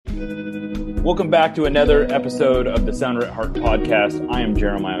Welcome back to another episode of the Sounder at Heart podcast. I am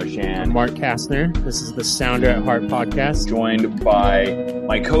Jeremiah Oshan. I'm Mark Kastner. This is the Sounder at Heart podcast. Joined by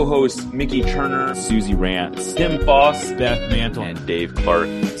my co-hosts, Mickey Turner, Susie Rance, Tim Foss, Beth Mantle, and Dave Clark.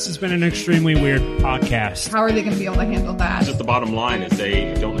 This has been an extremely weird podcast. How are they going to be able to handle that? Just the bottom line is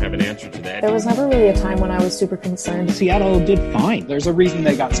they don't have an answer to that. There was never really a time when I was super concerned. Seattle did fine. There's a reason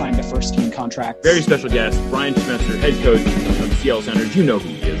they got signed a first team contract. Very special guest, Brian Spencer, head coach of the Seattle Sounders. You know who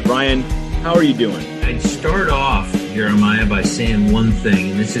he is. Brian, how are you doing? I'd start off, Jeremiah, by saying one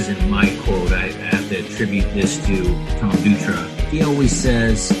thing, and this isn't my quote. I have to attribute this to Tom Dutra. He always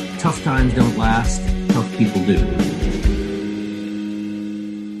says, tough times don't last, tough people do.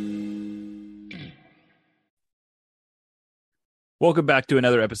 Welcome back to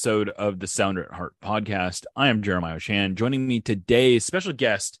another episode of the Sounder at Heart podcast. I am Jeremiah Oshan. Joining me today, special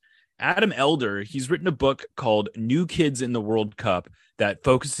guest, Adam Elder. He's written a book called New Kids in the World Cup that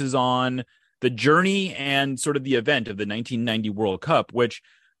focuses on the journey and sort of the event of the 1990 World Cup, which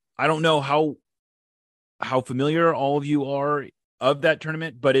I don't know how familiar all of you are of that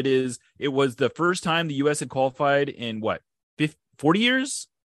tournament, but it was the first time the U.S. had qualified in 40 years?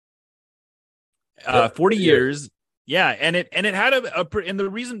 40 years. Yeah. And it had and part of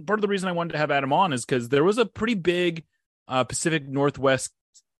the reason I wanted to have Adam on is because there was a pretty big Pacific Northwest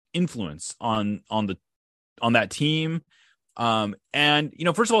influence on that team. And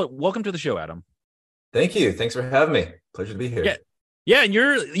first of all, welcome to the show, Adam. Thank you. Thanks for having me. Pleasure to be here. Yeah. And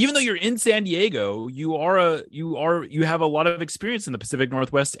even though you're in San Diego, you have a lot of experience in the Pacific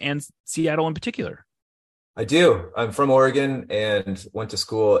Northwest and Seattle in particular. I do. I'm from Oregon and went to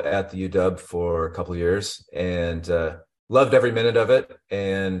school at the UW for a couple of years and loved every minute of it,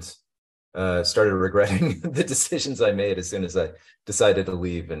 and started regretting the decisions I made as soon as I decided to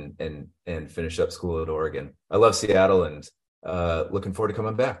leave and finish up school at Oregon. I love Seattle and looking forward to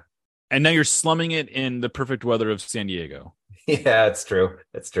coming back. And now you're slumming it in the perfect weather of San Diego. Yeah, it's true.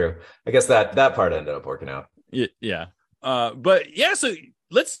 It's true. I guess that part ended up working out. Yeah. But yeah, so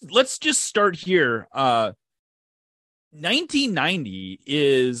let's just start here. 1990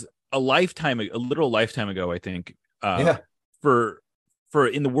 is a literal lifetime ago, I think. For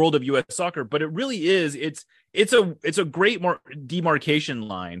in the world of U.S. soccer, but it really is. It's a great demarcation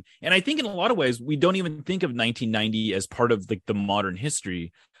line, and I think in a lot of ways we don't even think of 1990 as part of the modern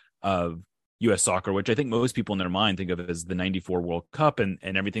history of U.S. soccer, which I think most people in their mind think of as the 94 World Cup and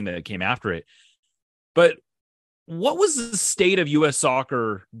everything that came after it. But what was the state of U.S.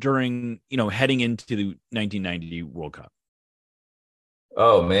 soccer during, heading into the 1990 World Cup?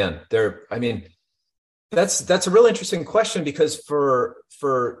 Oh man, that's a really interesting question, because for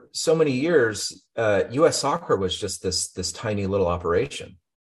so many years, U.S. soccer was just this tiny little operation.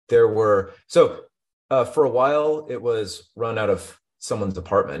 For a while it was run out of someone's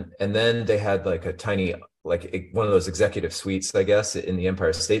apartment, and then they had a tiny, one of those executive suites, I guess, in the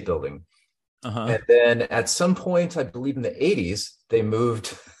Empire State Building. Uh-huh. And then at some point, I believe in the 80s, they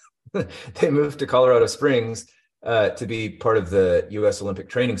moved to Colorado Springs to be part of the U.S. Olympic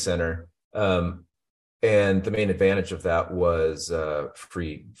Training Center. And the main advantage of that was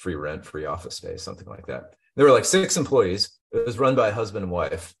free rent, free office space, something like that. There were 6 employees. It was run by a husband and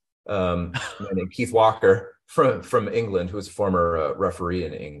wife, named Keith Walker from England, who was a former referee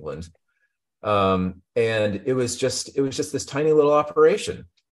in England. And it was just this tiny little operation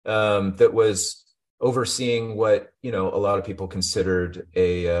that was overseeing what a lot of people considered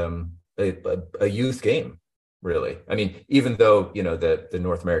a youth game, really. I mean, even though the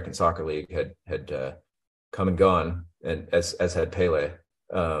North American Soccer League had come and gone, and as had Pele,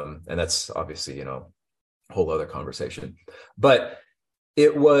 and that's obviously a whole other conversation. But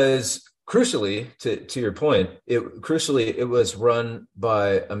it was crucially, to your point, it was run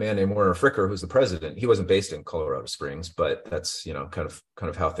by a man named Werner Fricker, who's the president. He wasn't based in Colorado Springs, but that's kind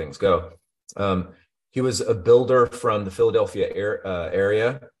of how things go. He was a builder from the Philadelphia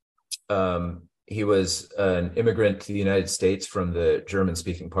area. He was an immigrant to the United States from the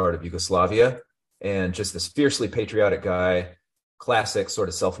German-speaking part of Yugoslavia, and just this fiercely patriotic guy, classic sort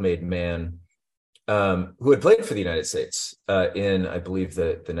of self-made man, who had played for the United States in, I believe,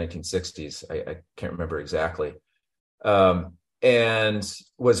 the 1960s. I can't remember exactly, and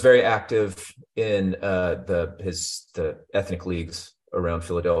was very active in the ethnic leagues around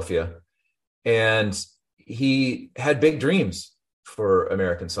Philadelphia, and he had big dreams for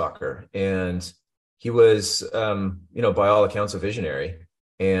American soccer, and he was, by all accounts, a visionary,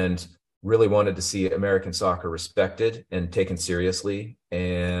 and really wanted to see American soccer respected and taken seriously,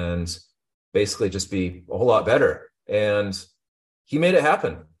 and basically just be a whole lot better. And he made it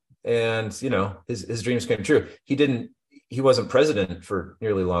happen. And, his dreams came true. He he wasn't president for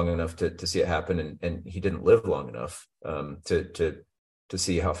nearly long enough to see it happen, and he didn't live long enough to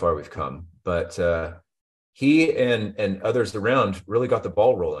see how far we've come. But he and others around really got the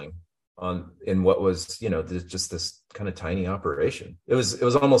ball rolling in what was, just this kind of tiny operation. It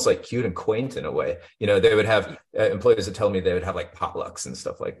was almost like cute and quaint in a way. They would have employees would tell me they would have like potlucks and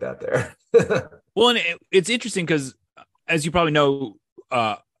stuff like that there. Well, and it's interesting because, as you probably know,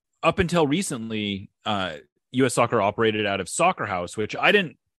 up until recently, U.S. Soccer operated out of Soccer House, which I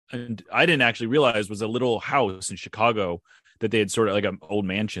didn't actually realize was a little house in Chicago that they had sort of like an old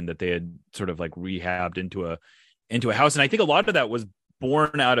mansion that they had sort of like rehabbed into a house. And I think a lot of that was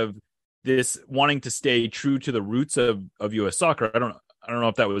born out of this wanting to stay true to the roots of U.S. Soccer. I don't know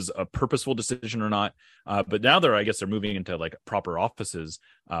if that was a purposeful decision or not, but now I guess they're moving into like proper offices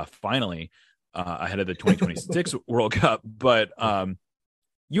finally ahead of the 2026 World Cup. But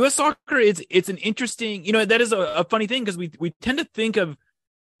U.S. Soccer, it's an interesting, that is a funny thing because we tend to think of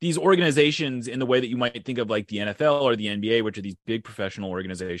these organizations in the way that you might think of like the NFL or the NBA, which are these big professional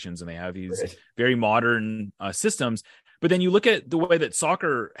organizations, and they have these very modern systems. But then you look at the way that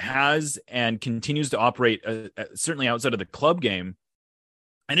soccer has and continues to operate, certainly outside of the club game,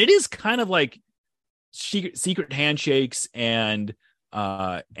 and it is kind of like secret handshakes and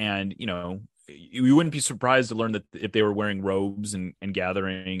you wouldn't be surprised to learn that if they were wearing robes and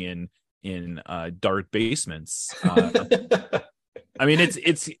gathering in dark basements. I mean,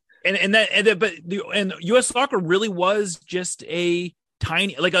 but U.S. Soccer really was just a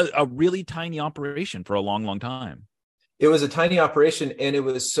tiny, like a really tiny operation for a long, long time. It was a tiny operation, and it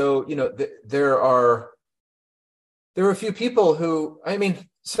was so, there are a few people who, I mean,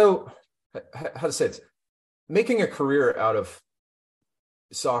 so how to say it, making a career out of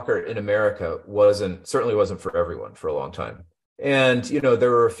soccer in America certainly wasn't for everyone for a long time. And,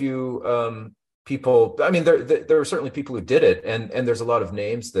 there were a few people, I mean, there were certainly people who did it. And there's a lot of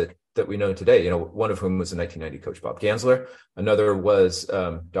names that we know today, one of whom was the 1990 coach, Bob Gansler. Another was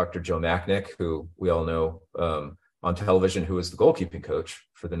Dr. Joe Machnik, who we all know on television, who was the goalkeeping coach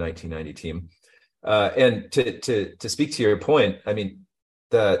for the 1990 team. And to speak to your point, I mean,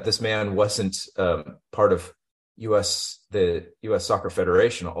 this man wasn't part of the U.S. Soccer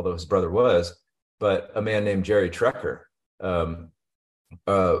Federation, although his brother was, but a man named Jerry Trecker,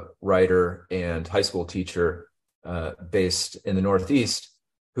 a writer and high school teacher based in the Northeast,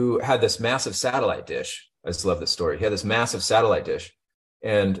 who had this massive satellite dish. I just love this story. He had this massive satellite dish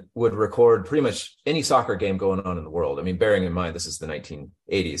and would record pretty much any soccer game going on in the world. I mean, bearing in mind, this is the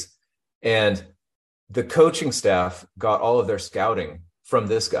 1980s. And the coaching staff got all of their scouting from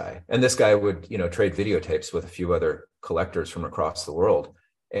this guy. And this guy would, trade videotapes with a few other collectors from across the world.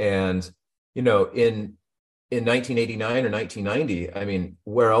 And, in 1989 or 1990, I mean,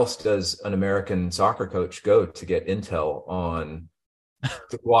 where else does an American soccer coach go to get intel on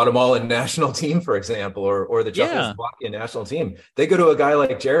the Guatemalan national team, for example, or the Czechoslovakian national team? They go to a guy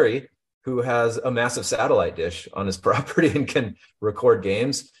like Jerry, who has a massive satellite dish on his property and can record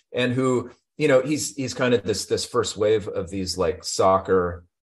games, and who, he's kind of this first wave of these like soccer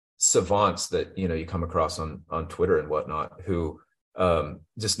savants that, you come across on Twitter and whatnot, who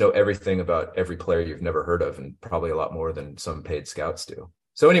just know everything about every player you've never heard of, and probably a lot more than some paid scouts do.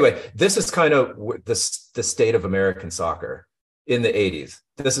 So anyway, this is kind of the state of American soccer in the 80s.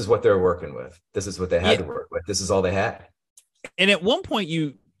 This is what they're working with. This is what they had to work with. This is all they had. And at one point,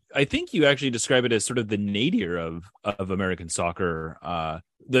 I think you actually describe it as sort of the nadir of American soccer.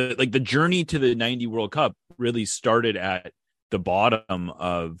 The journey to the 90 World Cup really started at the bottom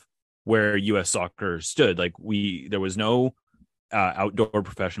of where U.S. soccer stood. Like there was no outdoor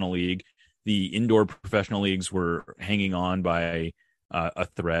professional league. The indoor professional leagues were hanging on by a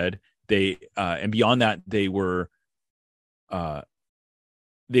thread. And beyond that, they were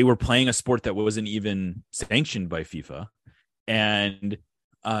playing a sport that wasn't even sanctioned by FIFA. And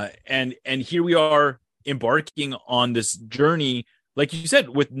here we are embarking on this journey, like you said,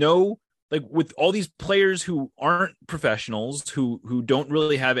 with all these players who aren't professionals, who don't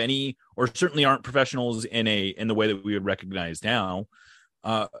really have any, or certainly aren't professionals in the way that we would recognize now.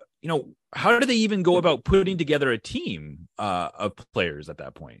 How do they even go about putting together a team of players at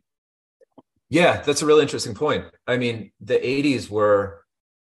that point? Yeah, that's a really interesting point. I mean, the 80s were,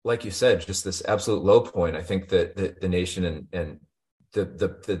 like you said, just this absolute low point. I think that the nation and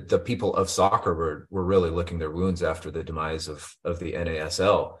the people of soccer were really licking their wounds after the demise of the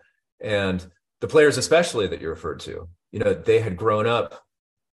NASL. And the players, especially that you referred to, they had grown up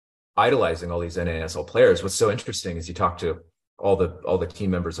idolizing all these NASL players. What's so interesting is you talk to all the team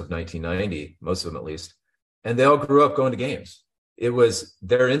members of 1990, most of them at least, and they all grew up going to games. It was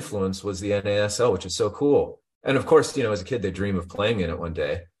their influence was the NASL, which is so cool. And of course, as a kid, they dream of playing in it one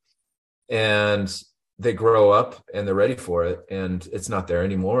day, and they grow up and they're ready for it, and it's not there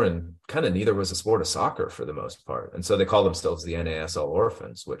anymore. And kind of neither was the sport of soccer for the most part. And so they call themselves the NASL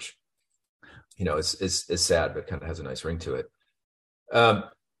Orphans, which, is sad, but kind of has a nice ring to it.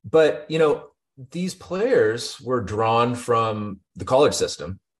 But, these players were drawn from the college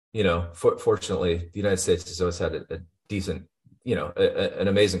system. Fortunately, the United States has always had a decent, an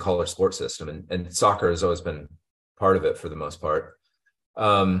amazing college sports system, and soccer has always been part of it for the most part.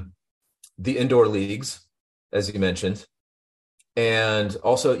 The indoor leagues, as you mentioned, and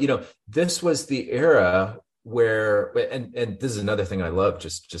also, this was the era where, and this is another thing I love,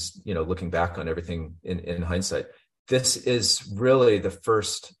 just looking back on everything in hindsight. This is really the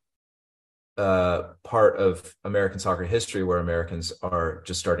first part of American soccer history where Americans are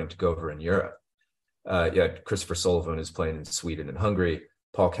just starting to go over in Europe. Christopher Sullivan is playing in Sweden and Hungary.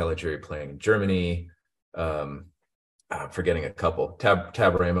 Paul Caligiuri playing in Germany. I'm forgetting a couple.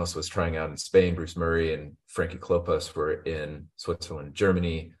 Tab Ramos was trying out in Spain. Bruce Murray and Frankie Klopas were in Switzerland and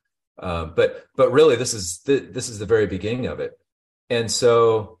Germany. But really, this is the very beginning of it. And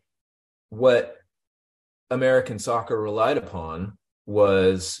so, what American soccer relied upon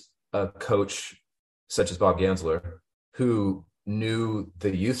was a coach such as Bob Gansler, who knew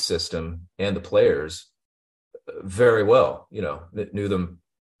the youth system and the players very well. Knew them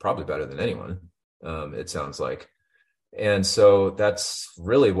probably better than anyone. It sounds like. And so that's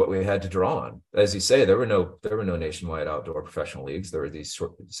really what we had to draw on. As you say, there were no nationwide outdoor professional leagues. There were these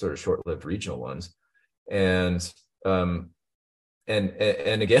short-lived regional ones, and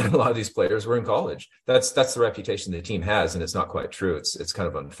again, a lot of these players were in college. That's the reputation the team has, and it's not quite true. It's kind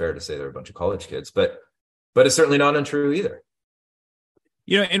of unfair to say they're a bunch of college kids, but it's certainly not untrue either.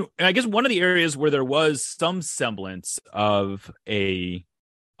 And I guess one of the areas where there was some semblance of an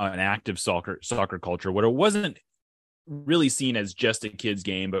active soccer culture, where it wasn't really seen as just a kid's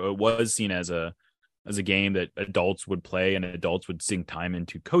game, but it was seen as a game that adults would play and adults would sink time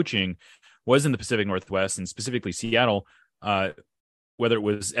into coaching, was in the Pacific Northwest, and specifically Seattle. Whether it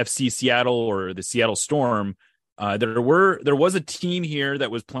was FC Seattle or the Seattle Storm, there was a team here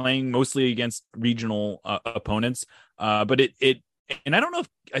that was playing mostly against regional opponents. But and I don't know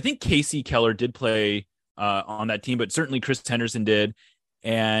I think Casey Keller did play on that team, but certainly Chris Henderson did.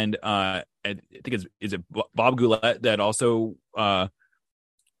 And I think is it Bob Goulet that also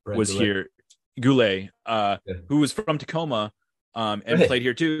was here, Goulet, who was from Tacoma and played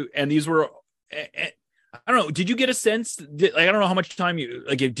here too. And these were, I don't know, did you get a sense? I don't know how much time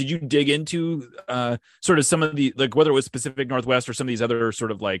did you dig into sort of some of the, whether it was Pacific Northwest or some of these other sort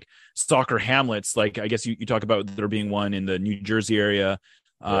of soccer hamlets? I guess you talk about there being one in the New Jersey area.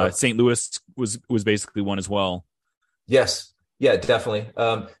 St. Louis was basically one as well. Yes. Yeah, definitely.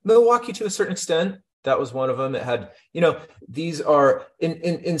 Milwaukee, to a certain extent, that was one of them. It had, these are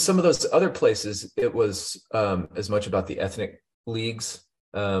in some of those other places, it was as much about the ethnic leagues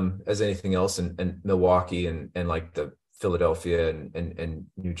as anything else. And Milwaukee and the Philadelphia and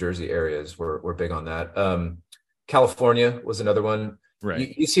New Jersey areas were big on that. California was another one.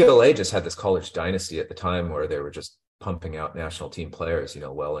 Right. UCLA just had this college dynasty at the time where they were just pumping out national team players,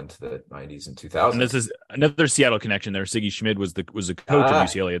 well into the 90s and 2000s. And this is another Seattle connection there. Siggy Schmid was the coach of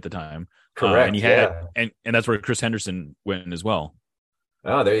UCLA at the time. Correct. And he had, and that's where Chris Henderson went as well.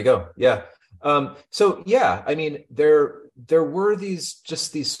 Oh, there you go. Yeah. So yeah, I mean, there were these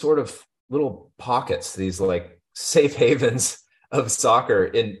sort of little pockets, these safe havens of soccer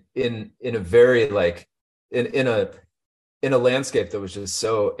in a very in a landscape that was just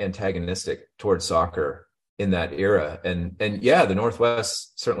so antagonistic towards soccer in that era. And yeah, the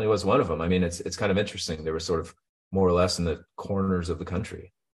Northwest certainly was one of them. I mean, it's kind of interesting. They were sort of more or less in the corners of the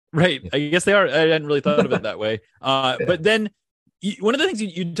country. Right. I guess they are. I hadn't really thought of it that way. But then one of the things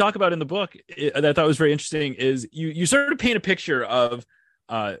you talk about in the book that I thought was very interesting is you sort of paint a picture of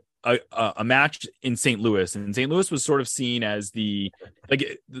a match in St. Louis, and St. Louis was sort of seen as maybe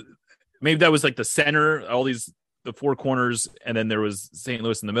that was the center, the four corners, and then there was St.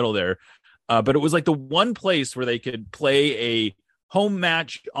 Louis in the middle there. But it was the one place where they could play a home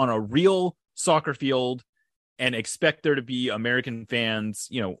match on a real soccer field and expect there to be American fans,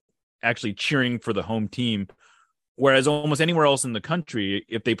 actually cheering for the home team. Whereas almost anywhere else in the country,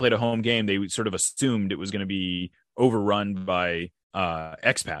 if they played a home game, they sort of assumed it was going to be overrun by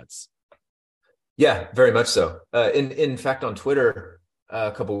expats. Yeah, very much so. In fact, on Twitter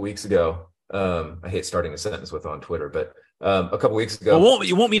a couple of weeks ago, I hate starting a sentence with on Twitter, but a couple of weeks ago, well,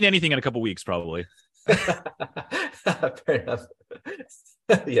 it won't mean anything in a couple of weeks, probably. Fair enough.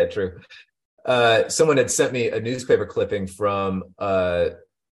 Yeah, true. Someone had sent me a newspaper clipping from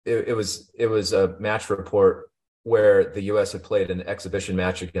it was a match report where the U.S. had played an exhibition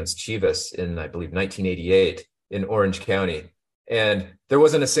match against Chivas in, I believe, 1988 in Orange County. And there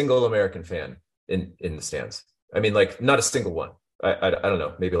wasn't a single American fan in the stands. I mean, like, not a single one. I don't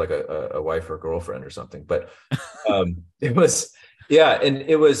know, maybe like a wife or girlfriend or something. But it was, yeah. And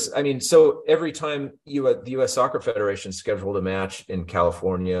it was, I mean, so every time the U.S. Soccer Federation scheduled a match in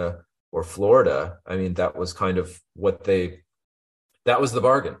California or Florida, I mean, that was kind of that was the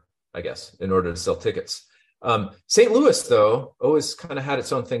bargain, I guess, in order to sell tickets. St. Louis, though, always kind of had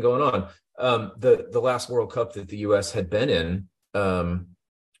its own thing going on. The last World Cup that the U.S. had been in,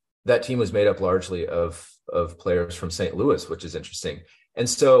 that team was made up largely of players from St. Louis, which is interesting. And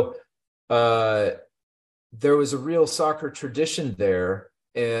so there was a real soccer tradition there,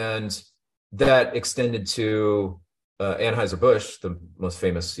 and that extended to Anheuser-Busch, the most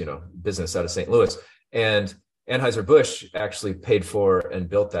famous, business out of St. Louis. And Anheuser-Busch actually paid for and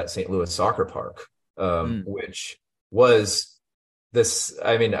built that St. Louis soccer park, which was this,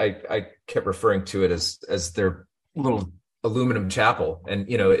 I mean, I kept referring to it as their little aluminum chapel. And,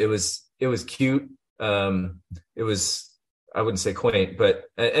 it was cute. It was, I wouldn't say quaint, but,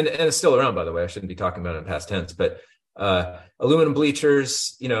 and it's still around, by the way. I shouldn't be talking about it in past tense, but aluminum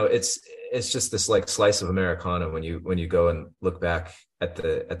bleachers, it's just this like slice of Americana when you go and look back at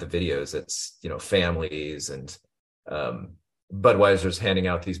the videos. It's, families and Budweiser's handing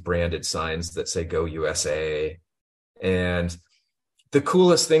out these branded signs that say "Go USA." And the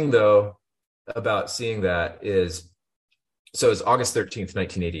coolest thing, though, about seeing that is, so it's August 13th,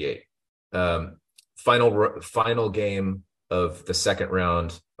 1988. Final game of the second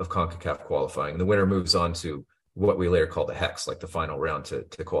round of CONCACAF qualifying. The winner moves on to what we later call the Hex, like the final round to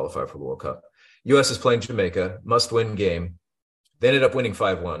qualify for the World Cup. U.S. is playing Jamaica, must-win game. They ended up winning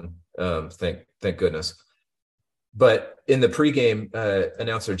 5-1. Thank goodness. But in the pregame,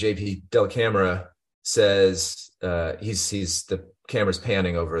 announcer JP Dellacamera says he's the camera's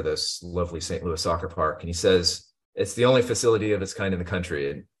panning over this lovely St. Louis soccer park, and he says it's the only facility of its kind in the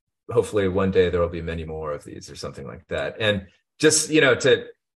country, and hopefully one day there will be many more of these, or something like that. And just to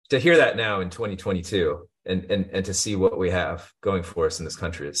hear that now in 2022 and to see what we have going for us in this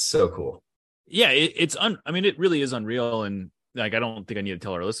country, it's so cool. Yeah, it really is unreal. And like, I don't think I need to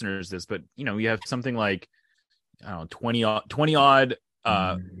tell our listeners this, but you have something like, I don't know, 20 odd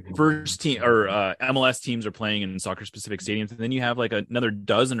first team or MLS teams are playing in soccer specific stadiums, and then you have like another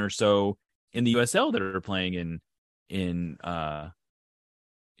dozen or so in the USL that are playing in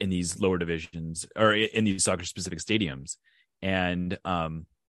these lower divisions or in these soccer specific stadiums. And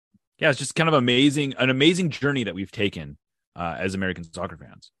it's just kind of an amazing journey that we've taken as American soccer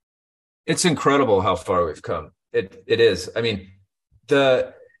fans. It's incredible how far we've come. It is. I mean,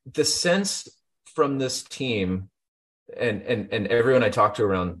 the sense from this team and everyone I talked to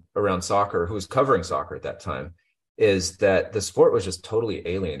around soccer who was covering soccer at that time is that the sport was just totally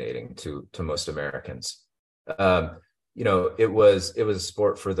alienating to most Americans. It was a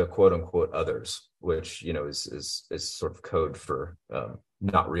sport for the quote unquote others, which, is sort of code for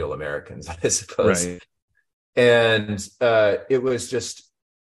not real Americans, I suppose. Right. And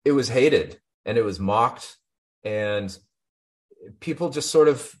it was hated and it was mocked, and people just sort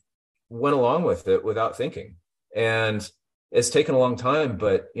of went along with it without thinking. And it's taken a long time,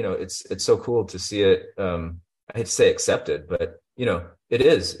 but it's so cool to see it. I hate to say accepted, but it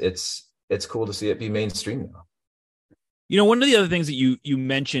is. It's cool to see it be mainstream now. One of the other things that you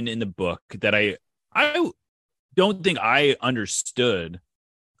mentioned in the book that I don't think I understood,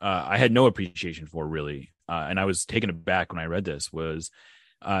 I had no appreciation for really, and I was taken aback when I read this, was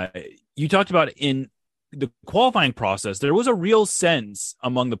you talked about in the qualifying process, there was a real sense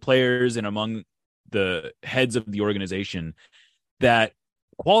among the players and among the heads of the organization that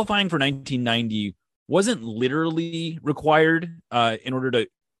qualifying for 1990 wasn't literally required in order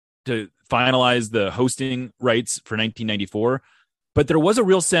to finalize the hosting rights for 1994, but there was a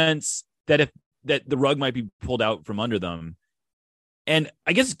real sense that that the rug might be pulled out from under them. And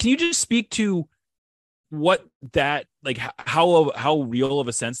I guess, can you just speak to what that, like, how real of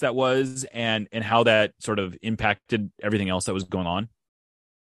a sense that was, and how that sort of impacted everything else that was going on?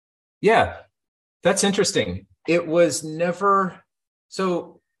 Yeah, that's interesting. It was never,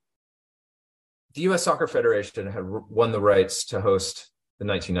 so the U.S. Soccer Federation had won the rights to host the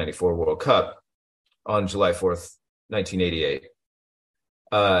 1994 World Cup on July 4th, 1988.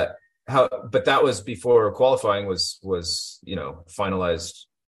 But that was before qualifying was finalized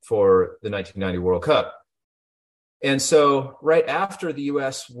for the 1990 World Cup. And so right after the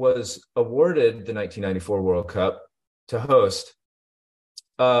U.S. was awarded the 1994 World Cup to host,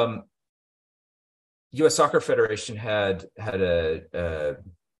 U.S. Soccer Federation had a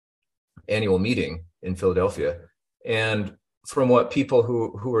annual meeting in Philadelphia, And from what people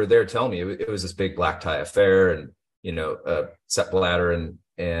who were there tell me, it was this big black tie affair, and Sepp Blatter and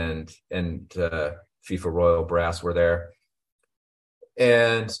FIFA Royal Brass were there,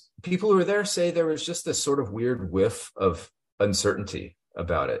 and people who were there say there was just this sort of weird whiff of uncertainty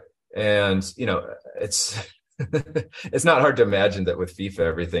about it. And it's it's not hard to imagine that with FIFA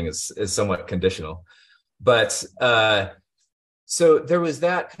everything is somewhat conditional, but so there was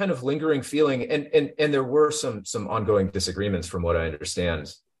that kind of lingering feeling, and there were some ongoing disagreements, from what I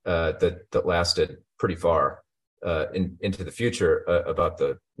understand, that lasted pretty far into the future about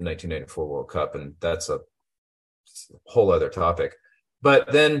the 1994 World Cup, and that's a whole other topic.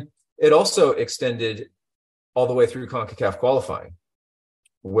 But then it also extended all the way through CONCACAF qualifying,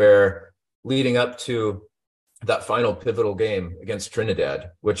 where leading up to that final pivotal game against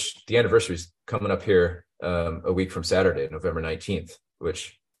Trinidad, which the anniversary is coming up here a week from Saturday, November 19th,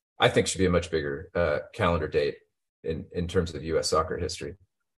 which I think should be a much bigger calendar date in terms of U.S. soccer history.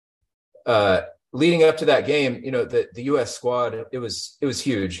 Leading up to that game, the U.S. squad, it was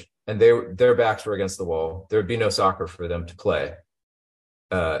huge, and their backs were against the wall. There would be no soccer for them to play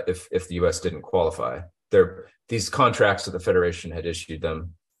if the U.S. didn't qualify. These contracts that the Federation had issued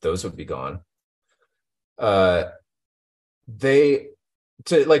them, those would be gone. To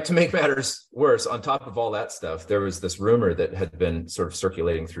make matters worse, on top of all that stuff, there was this rumor that had been sort of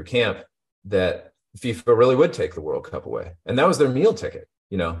circulating through camp that FIFA really would take the World Cup away, and that was their meal ticket.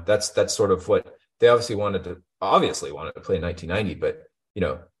 That's sort of what they obviously wanted to play in 1990, but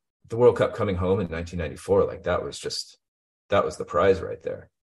the World Cup coming home in 1994, like that was the prize right there.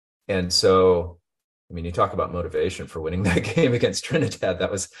 And so, I mean, you talk about motivation for winning that game against Trinidad.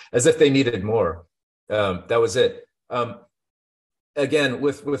 That was as if they needed more. That was it. Again,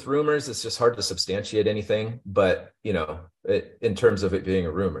 with rumors, it's just hard to substantiate anything. But in terms of it being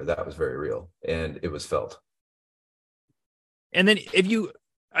a rumor, that was very real, and it was felt. And then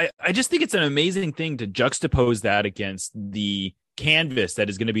I just think it's an amazing thing to juxtapose that against the canvas that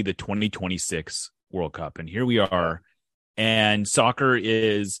is going to be the 2026 World Cup. And here we are, and soccer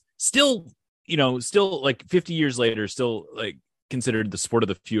is still like 50 years later, still like considered the sport of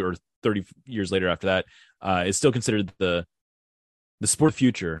the future, or 30 years later after that, is still considered the sport of the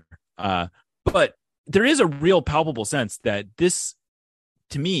future. But there is a real palpable sense that this,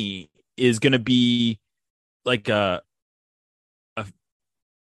 to me, is going to be like a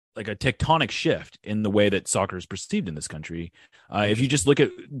tectonic shift in the way that soccer is perceived in this country. If you just look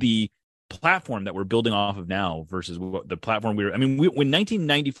at the platform that we're building off of now versus what the platform when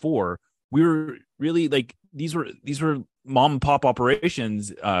 1994, we were really like, these were mom and pop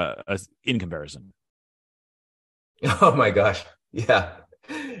operations in comparison. Oh my gosh. Yeah,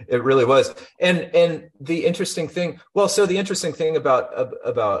 it really was. And the interesting thing about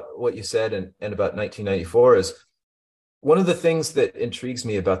what you said and about 1994 is, one of the things that intrigues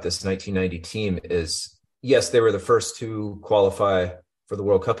me about this 1990 team is, yes, they were the first to qualify for the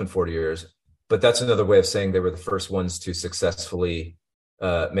World Cup in 40 years, but that's another way of saying they were the first ones to successfully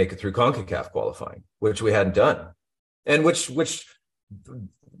make it through CONCACAF qualifying, which we hadn't done, and which was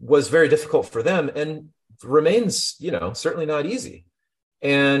very difficult for them and remains, certainly not easy.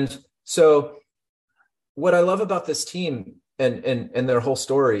 And so what I love about this team and their whole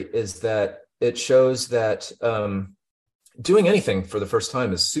story is that it shows that doing anything for the first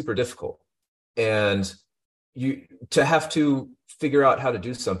time is super difficult, and to have to figure out how to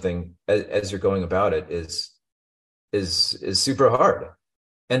do something as you're going about it is super hard,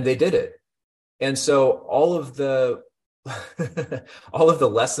 and they did it. And so all of the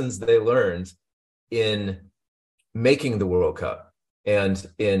lessons they learned in making the World Cup and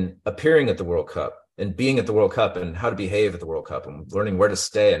in appearing at the World Cup and being at the World Cup and how to behave at the World Cup and learning where to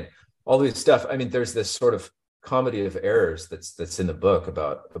stay and all these stuff. I mean, there's this sort of comedy of errors that's in the book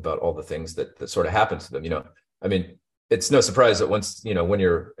about all the things that sort of happened to them. I mean, it's no surprise that once,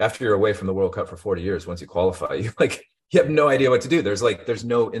 after you're away from the World Cup for 40 years, once you qualify, you have no idea what to do. There's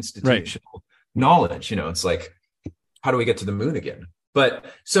no institutional knowledge, it's like, how do we get to the moon again? But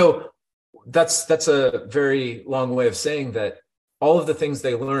so that's a very long way of saying that all of the things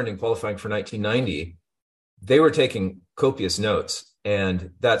they learned in qualifying for 1990, they were taking copious notes. And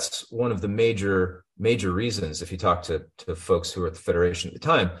that's one of the major reasons, if you talk to folks who were at the Federation at the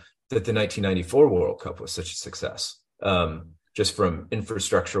time, that the 1994 World Cup was such a success, just from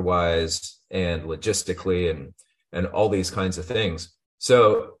infrastructure wise and logistically and all these kinds of things.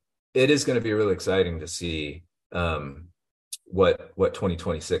 So it is going to be really exciting to see what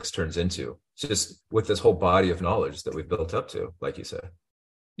 2026 turns into, just with this whole body of knowledge that we've built up to, like you said.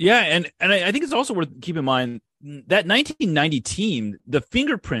 Yeah, and I think it's also worth keeping in mind that 1990 team, the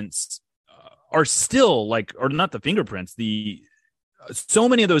fingerprints are still like, or not the fingerprints, so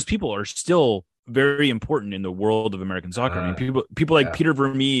many of those people are still very important in the world of American soccer. I mean, people like Peter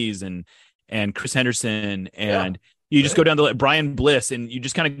Vermees and Chris Henderson, and you just go down to Brian Bliss, and you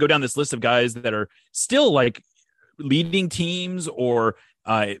just kind of go down this list of guys that are still like leading teams or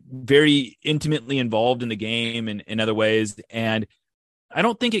very intimately involved in the game and in other ways. And I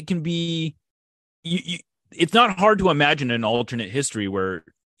don't think it can be, it's not hard to imagine an alternate history where,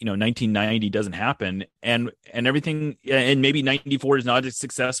 1990 doesn't happen and everything, and maybe 94 is not as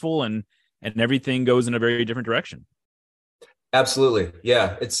successful and everything goes in a very different direction. Absolutely.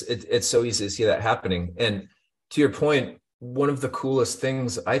 Yeah. It's so easy to see that happening. And to your point, one of the coolest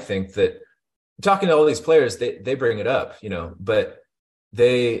things, I think, that talking to all these players, they bring it up, but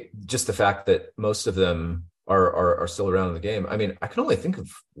just the fact that most of them are still around in the game. I mean, I can only think of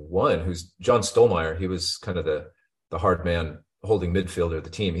one, who's John Stolmeyer. He was kind of the hard man holding midfielder of the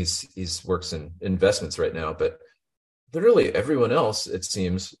team. He's works in investments right now, but literally everyone else, it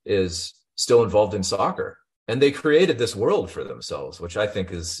seems, is still involved in soccer, and they created this world for themselves, which I think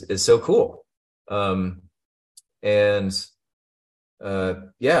is so cool. I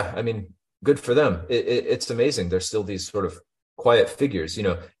mean, good for them. It's amazing. There's still these sort of quiet figures,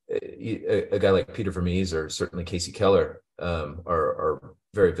 a guy like Peter Vermees or certainly Casey Keller are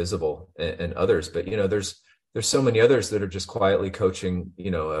very visible, and others, but there's so many others that are just quietly coaching, a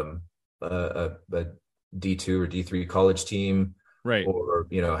D2 or D3 college team, right? Or,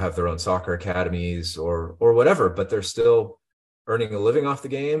 have their own soccer academies or whatever, but they're still earning a living off the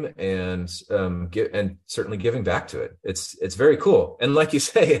game and certainly giving back to it. It's very cool. And like you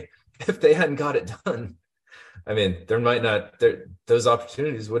say, if they hadn't got it done, I mean, those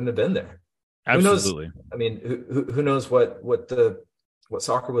opportunities wouldn't have been there. Absolutely. Who knows? I mean, who knows what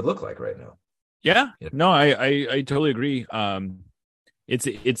soccer would look like right now? Yeah. No, I totally agree.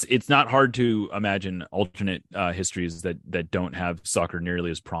 It's not hard to imagine alternate histories that don't have soccer nearly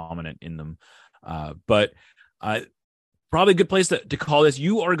as prominent in them. But probably a good place to call this.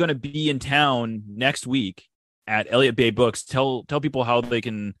 You are going to be in town next week at Elliott Bay Books. Tell people how they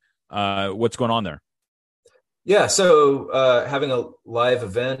can, what's going on there. Yeah. So having a live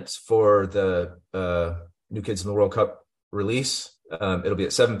event for the New Kids in the World Cup release. It'll be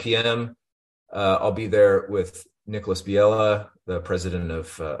at 7 p.m. I'll be there with Nicholas Biella, the president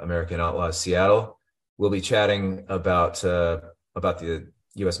of American Outlaws Seattle. We'll be chatting about the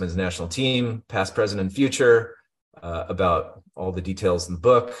U.S. men's national team, past, present, and future, about all the details in the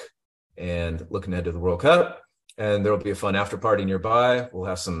book, and looking ahead to the World Cup. And there will be a fun after party nearby. We'll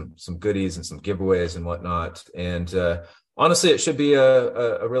have some goodies and some giveaways and whatnot. And honestly, it should be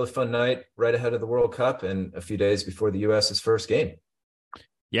a really fun night right ahead of the World Cup and a few days before the U.S.'s first game.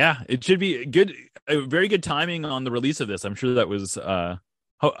 Yeah, it should be a very good timing on the release of this. I'm sure that was I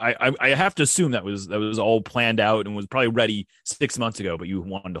have to assume that was all planned out and was probably ready 6 months ago, but you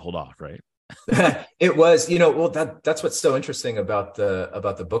wanted to hold off, right? It was, well, that's what's so interesting about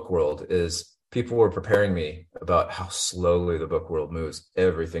the book world is people were preparing me about how slowly the book world moves.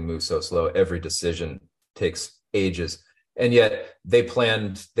 Everything moves so slow. Every decision takes ages. And yet they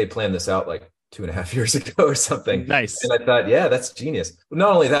planned this out like 2.5 years ago or something. Nice. And I thought, yeah, that's genius. Well,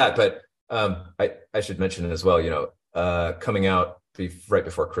 not only that, but I should mention it as well, coming out right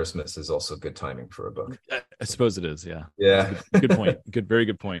before Christmas is also good timing for a book. I suppose it is. Yeah. Yeah. Good point. Very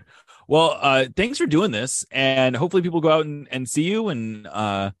good point. Well, thanks for doing this, and hopefully people go out and see you, and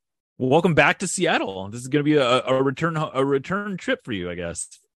welcome back to Seattle. This is going to be a return trip for you, I guess.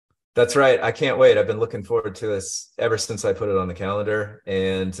 That's right. I can't wait. I've been looking forward to this ever since I put it on the calendar,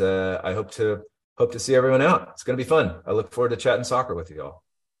 and I hope to see everyone out. It's going to be fun. I look forward to chatting soccer with you all.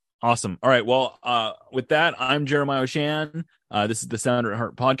 Awesome. All right. Well, with that, I'm Jeremiah Oshan. This is the Sounder at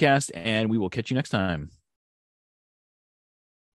Heart podcast, and we will catch you next time.